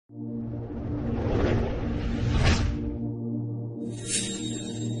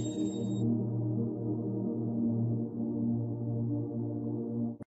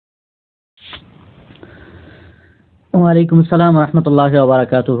ওয়ালাইকুম আসসালাম ওয়া রাহমাতুল্লাহি ওয়া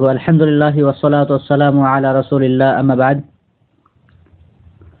বারাকাতুহু। আলহামদুলিল্লাহ ওয়াসসালাতু ওয়াসসালামু আলা রাসূলিল্লাহ, আম্মা বা'দ।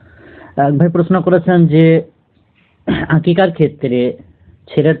 ভাই প্রশ্ন করেছেন যে আকিকার ক্ষেত্রে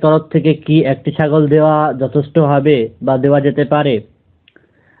ছেলের তরফ থেকে কি একটি ছাগল দেওয়া যথেষ্ট হবে বা দেওয়া যেতে পারে?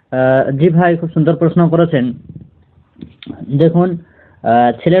 জি ভাই, খুব সুন্দর প্রশ্ন করেছেন। দেখুন,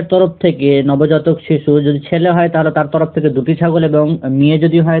 ছেলের তরফ থেকে নবজাতক শিশু যদি ছেলে হয় তাহলে তার তরফ থেকে দুটি ছাগল, এবং মেয়ে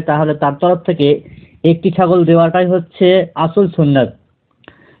যদি হয় তাহলে তার তরফ থেকে একটি ছাগল দেওয়াটাই হচ্ছে আসল সুন্নাত।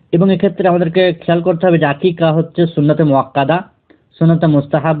 এবং এক্ষেত্রে আমাদেরকে খেয়াল করতে হবে যে আকিকা হচ্ছে সুন্নতে মুআক্কাদা, সুন্নতে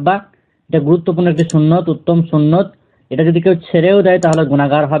মুস্তাহাব্বা। এটা গুরুত্বপূর্ণ একটি সুন্নত, উত্তম সুন্নত। এটা যদি কেউ ছেড়েও দেয় তাহলে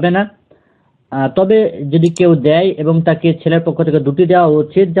গুনাহগার হবে না। তবে যদি কেউ দেয় এবং তাকে ছেলের পক্ষ থেকে দুটি দেওয়া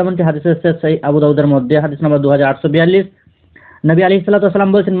উচিত, যেমনটি হাদিস এসেছে সহিহ আবু দাউদের মধ্যে, হাদিস নম্বর 2842। নবী আলাইহিস সালাতু ওয়াস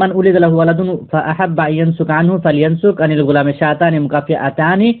সালাম বলেছেন, মান উলিদা লাহু ওয়ালাদুন ফাআহাব্বা আইয়ানসুক আনহু ফালিয়ানসুক আনিল গুলামি শাতানি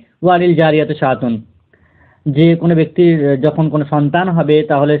মুকাফিআতানি ওয়া আনিল জারিয়াতি শাতুন। যে কোনো ব্যক্তির যখন কোনো সন্তান হবে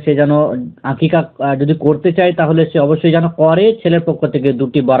তাহলে সে যেন আকিকা যদি করতে চায় তাহলে সে অবশ্যই যেন করে ছেলের পক্ষ থেকে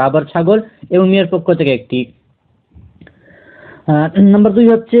দুটি বরাবর ছাগল এবং মেয়ের পক্ষ থেকে একটি। নাম্বার 2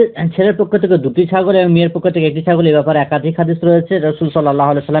 হচ্ছে ছেলের পক্ষ থেকে দুটি ছাগল এবং মেয়ের পক্ষ থেকে একটি ছাগল। এই ব্যাপারে একাধিক হাদিস রয়েছে রাসূল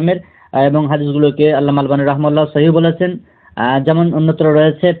সাল্লাল্লাহু আলাইহি সাল্লামের, এবং হাদিসগুলোকে আল্লামা আলবানী রাহমাহুল্লাহ সহিহ বলেছেন। যেমন অন্যত্র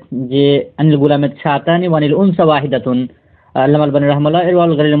রয়েছে যে আনিল গুলামের শাতানি ওয়া আনিল উনসা ওয়াহিদাতুন। আল্লামা আলবানী রাহমাহুল্লাহ এর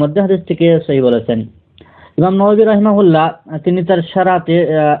ওয়াল গালির মধ্যে হাদিসটিকে সহিহ বলেছেন। ইমাম নওয়াবী রাহিমাহুল্লাহ তিনি তার শারাতে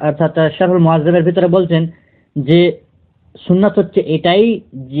অর্থাৎ শারহুল মুআজ্জামের ভিতরে বলছেন যে সুন্নাত হচ্ছে এটাই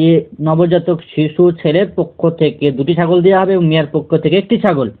যে নবজাতক শিশু ছেলের পক্ষ থেকে দুটি ছাগল দেওয়া হবে এবং মেয়ের পক্ষ থেকে একটি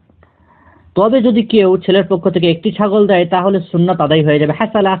ছাগল। তবে যদি কেউ ছেলের পক্ষ থেকে একটি ছাগল দেয় তাহলে সুন্নাত আদায় হয়ে যাবে।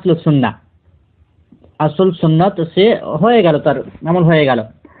 হাসাল আসল সুন্নাহ, আসল সুন্নাত সে হয়ে গেল, তার আমল হয়ে গেল।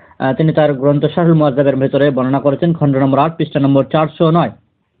 তিনি তার গ্রন্থ শারহুল মুআজ্জামের ভিতরে বর্ণনা করেছেন, খণ্ড নম্বর 8 পৃষ্ঠা নম্বর 409।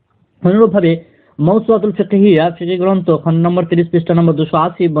 অনুরূপভাবে মাওসুআতুল ফিকহিয়া ফিকহি গ্রন্থ খণ্ড নম্বর 30 পৃষ্ঠা নম্বর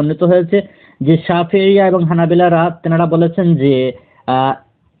 280 বর্ণিত হয়েছে যে শাফিঈয়া এবং হানাবিলারা তেনারা বলেছেন যে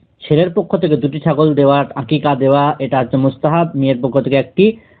ছেলের পক্ষ থেকে দুটি ছাগল দেওয়া, আকিকা দেওয়া, এটা হচ্ছে মুস্তাহাব, মেয়ের পক্ষ থেকে একটি।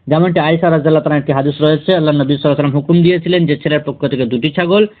 যেমনটি আয়েশা রাদিয়াল্লাহু তাআলার একটি হাদিস রয়েছে, আল্লাহ নবী সাল্লাল্লাহু আলাইহি ওয়াসাল্লাম হুকুম দিয়েছিলেন যে ছেলের পক্ষ থেকে দুটি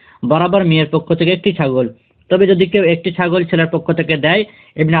ছাগল বরাবর, মেয়ের পক্ষ থেকে একটি ছাগল। তবে যদি কেউ একটি ছাগল ছেলের পক্ষ থেকে দেয়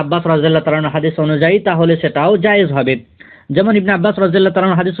ইবনে আব্বাস রাদিয়াল্লাহু তাআলার হাদিস অনুযায়ী তাহলে সেটাও জায়েজ হবে। যেমন ইবনে আব্বাস রাদিয়াল্লাহু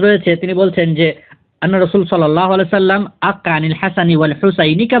তাআলার হাদিস রয়েছে, তিনি বলছেন যে আন্না রাসূল সাল্লাল্লাহু আলাইহি সাল্লাম আক্কা আনিল হাসানি ওয়াল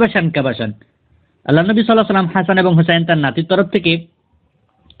হুসাইনি কাবাশান কাবাশান। আল্লাহ নবী সাল্লাল্লাহু আলাইহি সাল্লাম হাসান এবং হুসাইন তার নাতির তরফ থেকে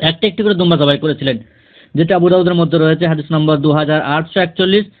একটি একটি করে দুম্বা জবাই করেছিলেন, যেটা আবু দাউদের মধ্যে রয়েছে হাদিস নম্বর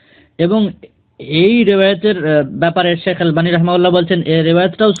 2841। এবং এই রিওয়ায়াতের ব্যাপারে শেখ আলবানী রাহমাহুল্লাহ বলছেন এই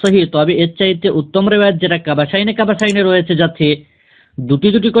রিওয়ায়াতটাও সহিহ, তবে এর চাইতে উত্তম রিওয়ায়াত যেটা কাবাশাইনে কাবাশাইনে রয়েছে, যাতে দুটি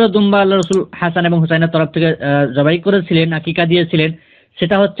দুটি করে দুম্বা আল্লাহ রাসূল হাসান এবং হুসাইনের তরফ থেকে জবাই করেছিলেন, আকিকা দিয়েছিলেন,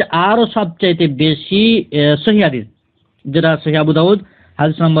 সেটা হচ্ছে আরো সবচাইতে বেশি সহিহ হাদিস, যেটা সহিহ আবু দাউদ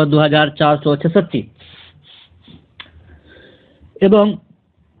হাদিস নম্বর 2466। এবং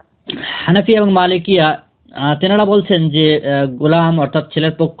হানাফি এবং মালিকিয়া তেনারা বলছেন যে গোলাম অর্থাৎ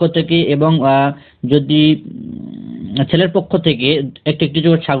ছেলের পক্ষ থেকে এবং যদি ছেলের পক্ষ থেকে একটি একটি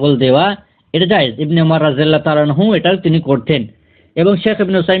করে ছাগল দেওয়া এটা জায়েজ। ইবনে উমর রাদিয়াল্লাহু তাআলা আনহু এটা তিনি করতেন। এবং শেখ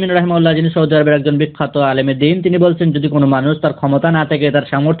ইবনে উসাইমিন রাহিমাহুল্লাহ, যিনি সৌদি আরবের একজন বিখ্যাত আলেমে দ্বীন, তিনি বলছেন যদি কোনো মানুষ তার ক্ষমতা না থাকে, তার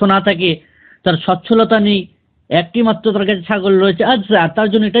সামর্থ্য না থাকে, তার সচ্ছলতা নেই, একটি মাত্র তার কাছে ছাগল রয়েছে, আচ্ছা তার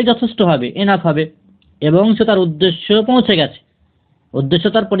জন্য এটাই যথেষ্ট হবে, এনাফ হবে, এবং সে তার উদ্দেশ্য পৌঁছে গেছে, উদ্দেশ্য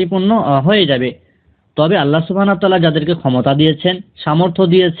তার পরিপূর্ণ হয়ে যাবে। তবে আল্লাহ সুবহানাহু ওয়া তাআলা যাদেরকে ক্ষমতা দিয়েছেন, সামর্থ্য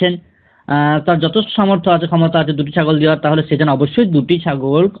দিয়েছেন, তার যথেষ্ট সামর্থ্য আছে, ক্ষমতা আছে দুটি ছাগল দেওয়ার, তাহলে সে যেন অবশ্যই দুটি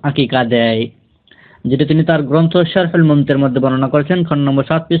ছাগল আকিকা দেয়, যেটা তিনি তার গ্রন্থ শারহুল মুমতির মধ্যে বর্ণনা করেছেন, খণ্ড নম্বর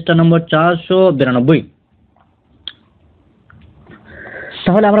 7 পৃষ্ঠা নম্বর 492।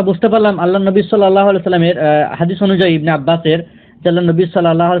 তাহলে আমরা বুঝতে পারলাম আল্লাহ নবী সাল্লাল্লাহু আলাইহি সাল্লামের হাদিস অনুযায়ী ইবনে আব্বাসের, আল্লাহ নবী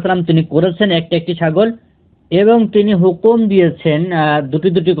সাল্লাল্লাহু আলাইহি সাল্লাম তিনি করেছেন একটি একটি ছাগল, এবং তিনি হুকুম দিয়েছেন দুটি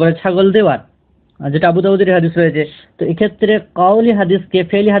দুটি করে ছাগল দেওয়ার, যেটা আবু দাউদের হাদিস রয়েছে। তো এক্ষেত্রে কাউলি হাদিসকে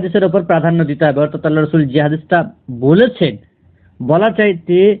ফেলি হাদিসের উপর প্রাধান্য দিতে হবে, অর্থাৎ আল্লাহ রাসূল যে হাদিসটা বলেছেন, বলার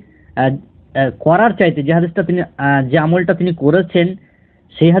চাইতে করার চাইতে, যে হাদিসটা তিনি যে আমলটা তিনি করেছেন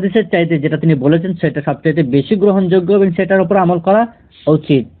সেই হাদিসের চাইতে যেটা তিনি বলেছেন সেটা সবচাইতে বেশি গ্রহণযোগ্য এবং সেটার উপর আমল করা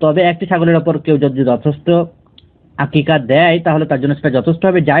উচিত। তবে একটি ছাগলের উপর কেউ যদি যথেষ্ট আকিকা দেয় তাহলে তার জন্য সেটা যথেষ্ট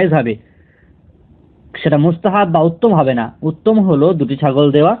হবে, জায়েজ হবে, সেটা মুস্তাহাব বা উত্তম হবে না। উত্তম হলো দুটি ছাগল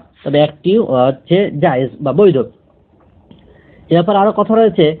দেওয়া, তবে একটি হচ্ছে জায়েজ বা বৈধ। এ ব্যাপারে আরো কথা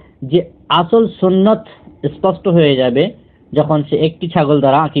রয়েছে যে আসল সুন্নাত স্পষ্ট হয়ে যাবে যখন সে একটি ছাগল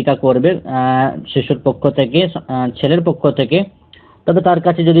দ্বারা আকিকা করবে শিশুর পক্ষ থেকে, ছেলের পক্ষ থেকে। তবে তার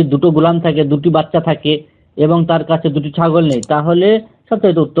কাছে যদি দুটো গোলাম থাকে, দুটি বাচ্চা থাকে এবং তার কাছে দুটি ছাগল নেই, তাহলে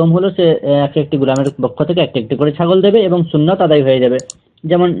সবচেয়ে উত্তম হলো সে এক একটি গোলামের পক্ষ থেকে একটি একটি করে ছাগল দেবে এবং সুন্নাত আদায় হয়ে যাবে,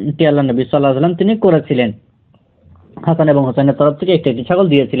 যেমনটি আল্লাহ নবী সাল্লাল্লাহু আলাইহি ওয়াসাল্লাম তিনি করেছিলেন। হাসান এবং হোসেনের তরফ থেকে একটি একটি ছাগল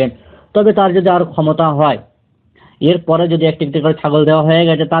দিয়েছিলেন। তবে তার যদি আর ক্ষমতা হয়, এরপরে যদি একটি একটি করে ছাগল দেওয়া হয়ে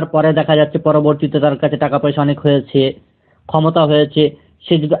গেছে, তারপরে দেখা যাচ্ছে পরবর্তীতে তার কাছে টাকা পয়সা অনেক হয়েছে, ক্ষমতা হয়েছে,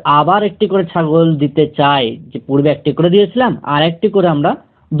 সে যদি আবার একটি করে ছাগল দিতে চায়, যে পূর্বে একটি করে দিয়েছিলাম আর একটি করে আমরা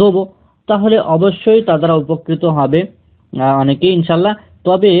দেবো, তাহলে অবশ্যই তার দ্বারা উপকৃত হবে অনেকেই ইনশাল্লাহ।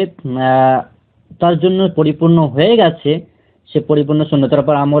 তবে তার জন্য পরিপূর্ণ হয়ে গেছে, সে পরিপূর্ণ সুন্নতের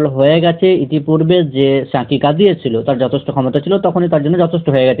উপর আমল হয়ে গেছে, ইতিপূর্বে যে সাকিকা দিয়েছিল তার যথেষ্ট ক্ষমতা ছিল, তখনই তার জন্য যথেষ্ট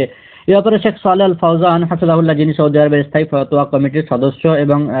হয়ে গেছে। এ ব্যাপারে শেখ সালেহ আল ফাওজান হাফিজাহুল্লাহ, যিনি সৌদি আরবের স্থায়ী ফতোয়া কমিটির সদস্য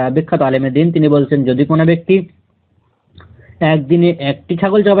এবং বিখ্যাত আলেমে দ্বীন, তিনি বলছেন যদি কোনো ব্যক্তি একদিনে একটি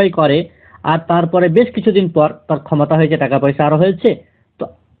ছাগল জবাই করে আর তারপরে বেশ কিছুদিন পর তার ক্ষমতা হয়েছে, টাকা পয়সা আরো হয়েছে, তো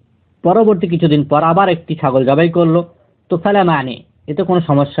পরবর্তী কিছুদিন পর আবার একটি ছাগল জবাই করলো, তো ফালা মানে, এতে কোনো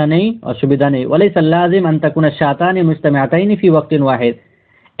সমস্যা নেই, অসুবিধা নেই। ওয়ালাইসা লাযিম আন তাকুনা শাতানি মুজতামিআতাইনি ফি ওয়াক্তিন ওয়াহিদ,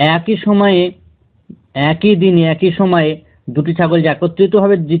 একই সময়ে একই দিনে একই সময়ে দুটি ছাগল যে একত্রিত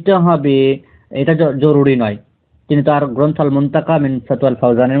ভাবে দিতে হবে এটা জরুরি নয়। তিনি তার গ্রন্থ আল মুনতাকা মিন ফাতওয়াল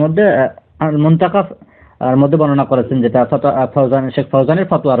ফাওজানের মধ্যে আল মুনতাকা আর মধ্যে বর্ণনা করেছেন, যেটা ফাওজান শেখ ফাওজানের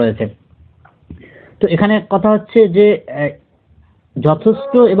ফতোয়া রয়েছে। তো এখানে কথা হচ্ছে যে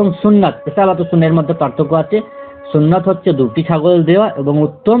যথেষ্ট এবং সুন্নাত, ইসলামাত ও সুন্নাতের মধ্যে পার্থক্য আছে। সুন্নাত হচ্ছে দুটি ছাগল দেওয়া এবং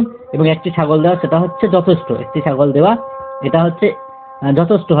উত্তম, এবং একটি ছাগল দেওয়া সেটা হচ্ছে যথেষ্ট। একটি ছাগল দেওয়া এটা হচ্ছে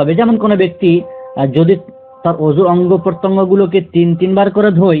যথেষ্ট হবে। যেমন কোনো ব্যক্তি যদি তার ওযু অঙ্গ প্রত্যঙ্গগুলোকে তিনবার করে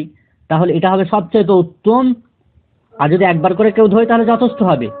ধোয়, তাহলে এটা হবে সবচেয়ে উত্তম, আর যদি একবার করে কেউ ধোয় তাহলে যথেষ্ট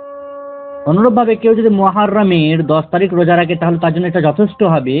হবে। অনুরূপভাবে কেউ যদি মুহররমের 10 তারিখ রোজা রাখে তাহলে তার জন্য এটা যথেষ্ট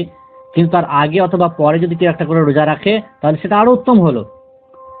হবে, কিন্তু তার আগে অথবা পরে যদি কেউ একটা করে রোজা রাখে তাহলে সেটা আরো উত্তম হলো।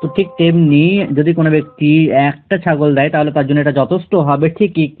 তো ঠিক তেমনি যদি কোনো ব্যক্তি একটা ছাগল দেয় তাহলে তার জন্য এটা যথেষ্ট হবে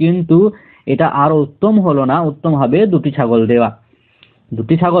ঠিকই, কিন্তু এটা আরো উত্তম হলো না, উত্তম হবে দুটি ছাগল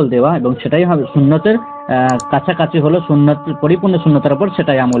দেওয়া, এবং সেটাই হবে সুন্নতের কাছাকাছি হলো, সুন্নতের পরিপূর্ণ সুন্নতের উপর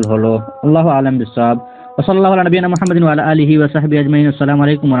সেটাই আমল হলো। আল্লাহু আ'লাম বিসসাওয়াব। ওয়া সাল্লাল্লাহু আলা নবিয়িনা মুহাম্মাদিন ওয়া আলা আলিহি ওয়া সাহবিহি আজমাইন। আসসালামু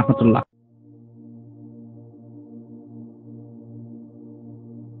আলাইকুম ওয়া রাহমাতুল্লাহ।